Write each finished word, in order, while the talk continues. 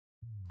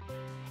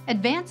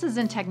Advances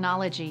in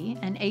technology,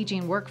 an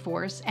aging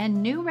workforce,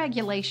 and new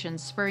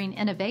regulations spurring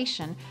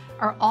innovation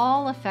are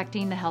all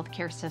affecting the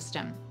healthcare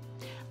system.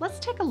 Let's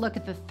take a look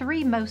at the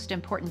three most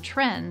important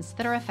trends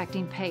that are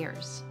affecting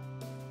payers.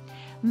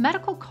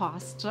 Medical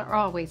costs are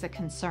always a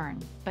concern,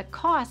 but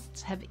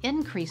costs have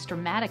increased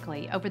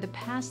dramatically over the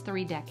past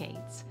 3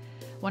 decades.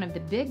 One of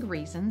the big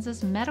reasons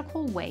is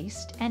medical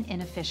waste and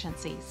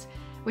inefficiencies,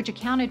 which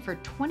accounted for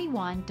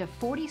 21 to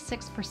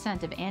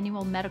 46% of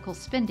annual medical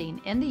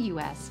spending in the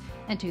U.S.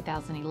 in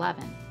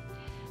 2011.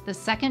 The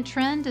second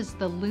trend is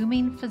the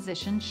looming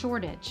physician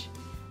shortage.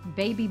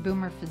 Baby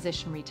boomer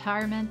physician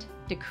retirement,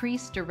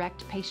 decreased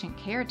direct patient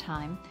care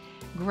time,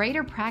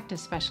 greater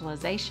practice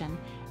specialization,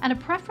 and a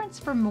preference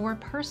for more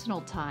personal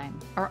time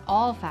are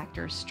all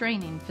factors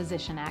straining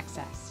physician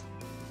access.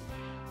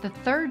 The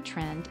third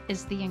trend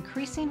is the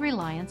increasing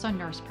reliance on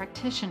nurse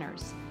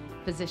practitioners,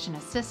 physician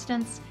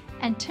assistants,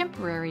 and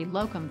temporary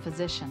locum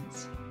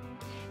physicians.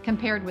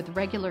 Compared with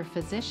regular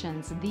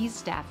physicians, these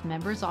staff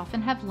members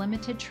often have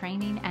limited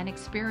training and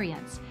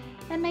experience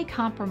and may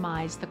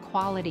compromise the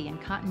quality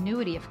and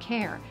continuity of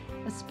care,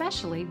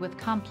 especially with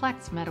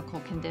complex medical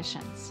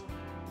conditions.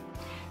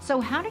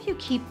 So how do you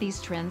keep these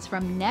trends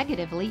from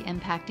negatively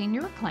impacting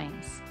your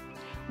claims?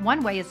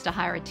 One way is to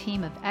hire a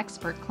team of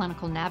expert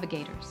clinical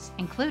navigators,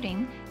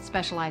 including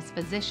specialized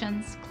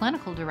physicians,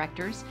 clinical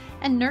directors,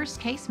 and nurse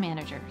case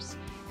managers,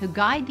 who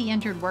guide the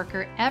injured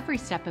worker every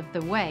step of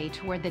the way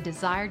toward the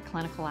desired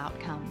clinical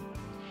outcome.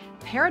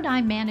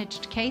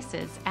 Paradigm-managed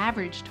cases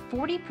averaged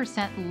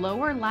 40%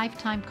 lower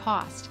lifetime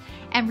cost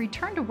and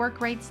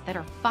return-to-work rates that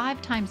are 5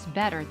 times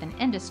better than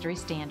industry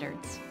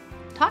standards.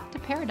 Talk to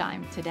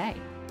Paradigm today.